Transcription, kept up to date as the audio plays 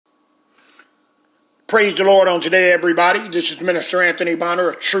Praise the Lord on today, everybody. This is Minister Anthony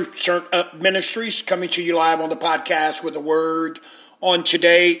Bonner of Truth Ministries coming to you live on the podcast with a word on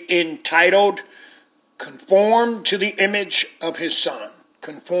today entitled, Conform to the Image of His Son.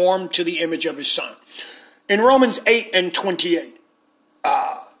 Conform to the image of His Son. In Romans 8:28,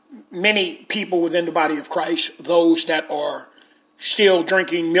 many people within the body of Christ, those that are still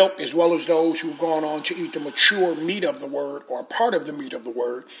drinking milk as well as those who've gone on to eat the mature meat of the word or part of the meat of the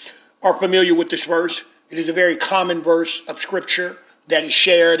word, are familiar with this verse. It is a very common verse of Scripture that is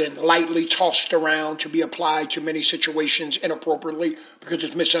shared and lightly tossed around to be applied to many situations inappropriately because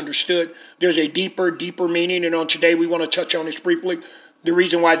it's misunderstood. There's a deeper meaning, and on today we want to touch on this briefly. The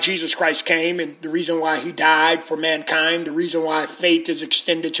reason why Jesus Christ came and the reason why he died for mankind, the reason why faith is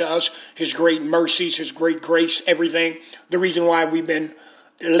extended to us, his great mercies, his great grace, everything. The reason why we've been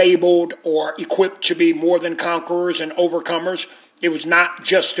labeled or equipped to be more than conquerors and overcomers. It was not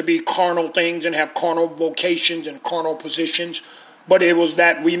just to be carnal things and have carnal vocations and carnal positions, but it was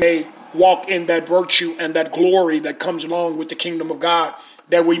that we may walk in that virtue and that glory that comes along with the kingdom of God,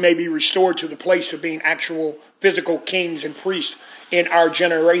 that we may be restored to the place of being actual physical kings and priests in our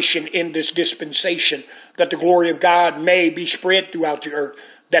generation, in this dispensation, that the glory of God may be spread throughout the earth,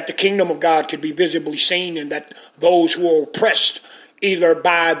 that the kingdom of God could be visibly seen, and that those who are oppressed either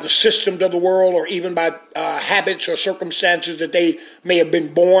by the systems of the world or even by habits or circumstances that they may have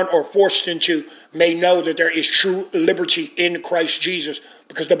been born or forced into may know that there is true liberty in Christ Jesus,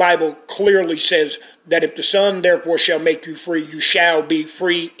 because the Bible clearly says that if the Son therefore shall make you free, you shall be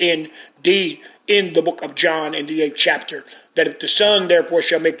free indeed, in the book of John in the 8th chapter, that if the Son therefore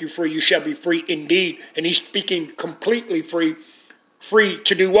shall make you free, you shall be free indeed. And he's speaking completely free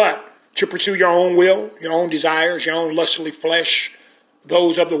to do what? To pursue your own will, your own desires, your own lustful flesh,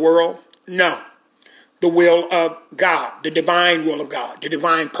 those of the world? No. The will of God, the divine will of God, the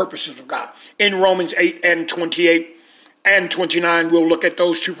divine purposes of God. In Romans 8:28 and 29, we'll look at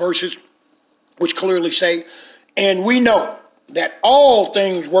those two verses which clearly say, and we know that all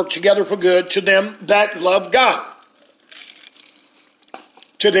things work together for good to them that love God,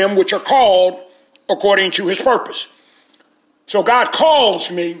 to them which are called according to his purpose. So God calls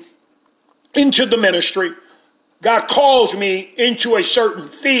me into the ministry. God calls me into a certain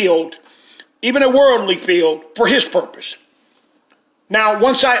field, even a worldly field, for his purpose. Now,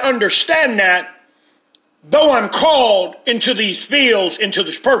 once I understand that, though I'm called into these fields, into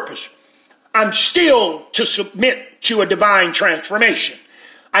this purpose, I'm still to submit to a divine transformation.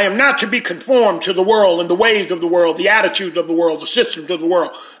 I am not to be conformed to the world and the ways of the world, the attitudes of the world, the systems of the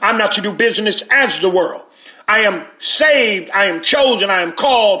world. I'm not to do business as the world. I am saved, I am chosen, I am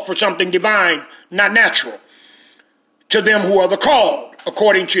called for something divine, not natural. To them who are the called,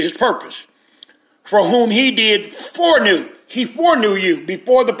 according to his purpose, for whom he did foreknew. He foreknew you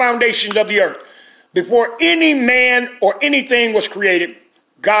before the foundations of the earth. Before any man or anything was created,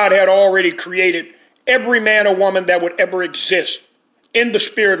 God had already created every man or woman that would ever exist in the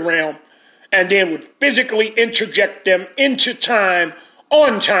spirit realm, and then would physically interject them into time,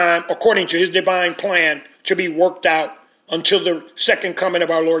 on time, according to his divine plan, to be worked out until the second coming of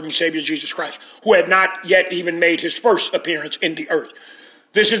our Lord and Savior Jesus Christ, who had not yet even made his first appearance in the earth.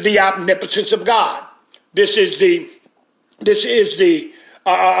 This is the omnipotence of God. This is the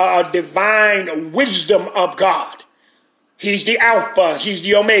divine wisdom of God. He's the Alpha, he's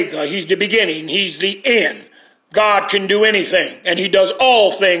the Omega, he's the beginning, he's the end. God can do anything, and he does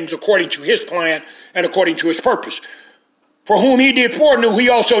all things according to his plan and according to his purpose. For whom he did foreknew, he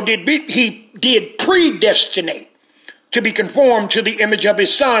also did predestinate to be conformed to the image of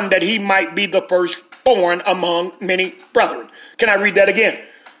his Son, that he might be the firstborn among many brethren. Can I read that again?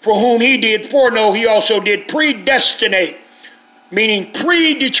 For whom he did foreknow, he also did predestinate, meaning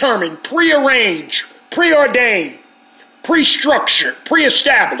predetermined, prearranged, preordained, pre-structured,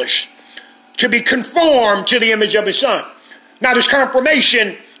 pre-established, to be conformed to the image of his Son. Now, this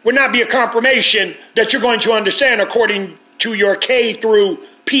confirmation would not be a confirmation that you're going to understand according to your K through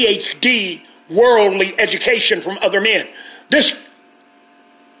PhD worldly education from other men. This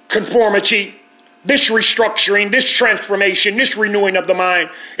conformity, this restructuring, this transformation, this renewing of the mind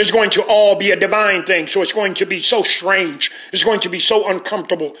is going to all be a divine thing. So it's going to be so strange. It's going to be so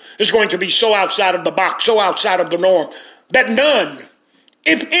uncomfortable. It's going to be so outside of the box, so outside of the norm, that none,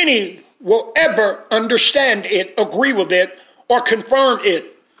 if any, will ever understand it, agree with it, or confirm it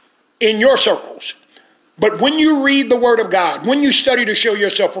in your circles. But when you read the word of God, when you study to show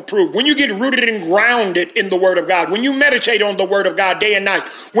yourself approved, when you get rooted and grounded in the word of God, when you meditate on the word of God day and night,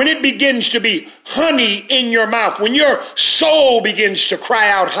 when it begins to be honey in your mouth, when your soul begins to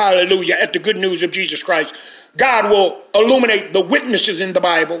cry out hallelujah at the good news of Jesus Christ, God will illuminate the witnesses in the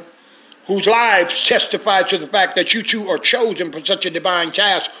Bible whose lives testify to the fact that you too are chosen for such a divine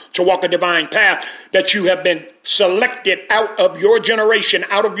task, to walk a divine path, that you have been selected out of your generation,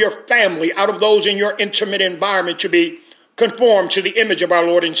 out of your family, out of those in your intimate environment to be conformed to the image of our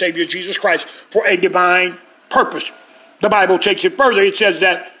Lord and Savior Jesus Christ for a divine purpose. The Bible takes it further. It says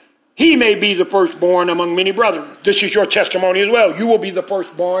that he may be the firstborn among many brethren. This is your testimony as well. You will be the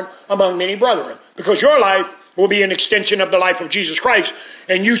firstborn among many brethren, because your life will be an extension of the life of Jesus Christ,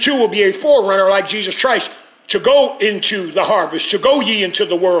 and you too will be a forerunner like Jesus Christ to go into the harvest, to go ye into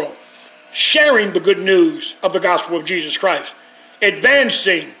the world, sharing the good news of the gospel of Jesus Christ,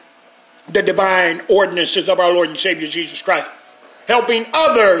 advancing the divine ordinances of our Lord and Savior Jesus Christ, helping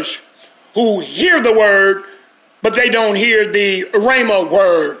others who hear the word, but they don't hear the Rhema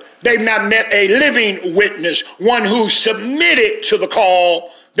word. They've not met a living witness, one who submitted to the call,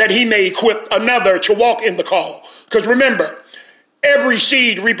 that he may equip another to walk in the call. Because remember, every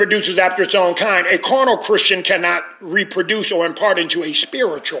seed reproduces after its own kind. A carnal Christian cannot reproduce or impart into a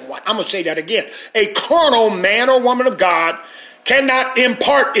spiritual one. I'm going to say that again. A carnal man or woman of God cannot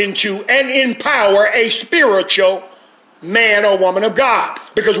impart into and empower a spiritual man or woman of God,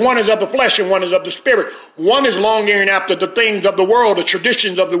 because one is of the flesh and one is of the spirit. One is longing after the things of the world, the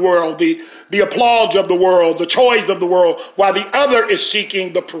traditions of the world, the applause of the world, the toys of the world, while the other is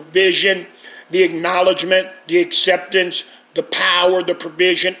seeking the provision, the acknowledgement, the acceptance, the power, the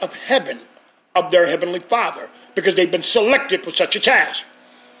provision of heaven, of their heavenly Father, because they've been selected for such a task.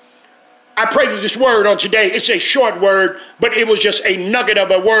 I pray that this word on today, it's a short word, but it was just a nugget of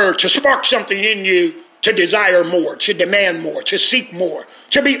a word to spark something in you to desire more, to demand more, to seek more,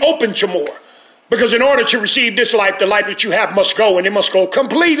 to be open to more. Because in order to receive this life, the life that you have must go, and it must go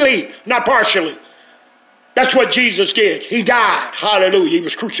completely, not partially. That's what Jesus did. He died. Hallelujah. He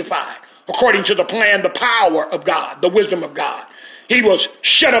was crucified according to the plan, the power of God, the wisdom of God. He was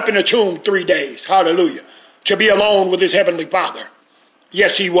shut up in a tomb 3 days. Hallelujah. To be alone with his heavenly Father.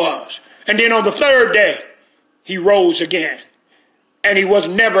 Yes, he was. And then on the third day, he rose again. And he was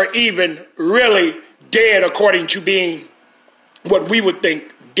never even really dead according to being what we would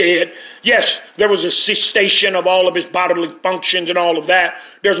think dead. Yes, there was a cessation of all of his bodily functions and all of that.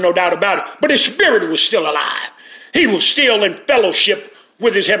 There's no doubt about it. But his spirit was still alive. He was still in fellowship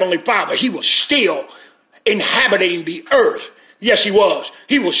with his heavenly Father. He was still inhabiting the earth. Yes, he was.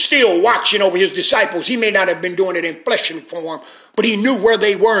 He was still watching over his disciples. He may not have been doing it in fleshly form, but he knew where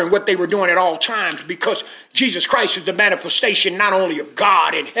they were and what they were doing at all times, because Jesus Christ is the manifestation not only of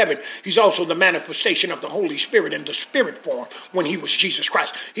God in heaven, he's also the manifestation of the Holy Spirit in the spirit form when he was Jesus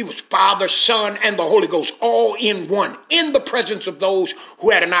Christ. He was Father, Son, and the Holy Ghost all in one, in the presence of those who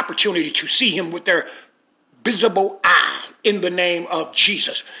had an opportunity to see him with their visible eye in the name of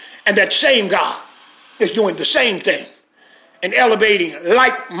Jesus. And that same God is doing the same thing and elevating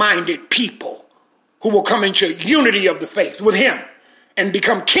like-minded people who will come into unity of the faith with him and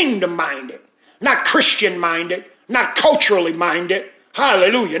become kingdom-minded, not Christian-minded, not culturally minded,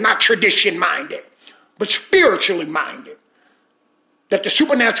 hallelujah, not tradition-minded, but spiritually minded, that the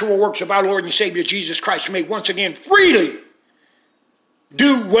supernatural works of our Lord and Savior Jesus Christ may once again freely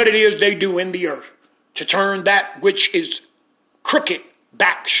do what it is they do in the earth, to turn that which is crooked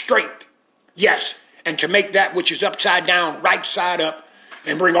back straight, yes, and to make that which is upside down right side up,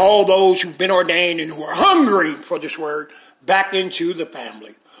 and bring all those who've been ordained and who are hungry for this word back into the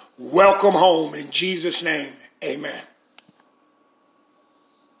family. Welcome home in Jesus' name. Amen.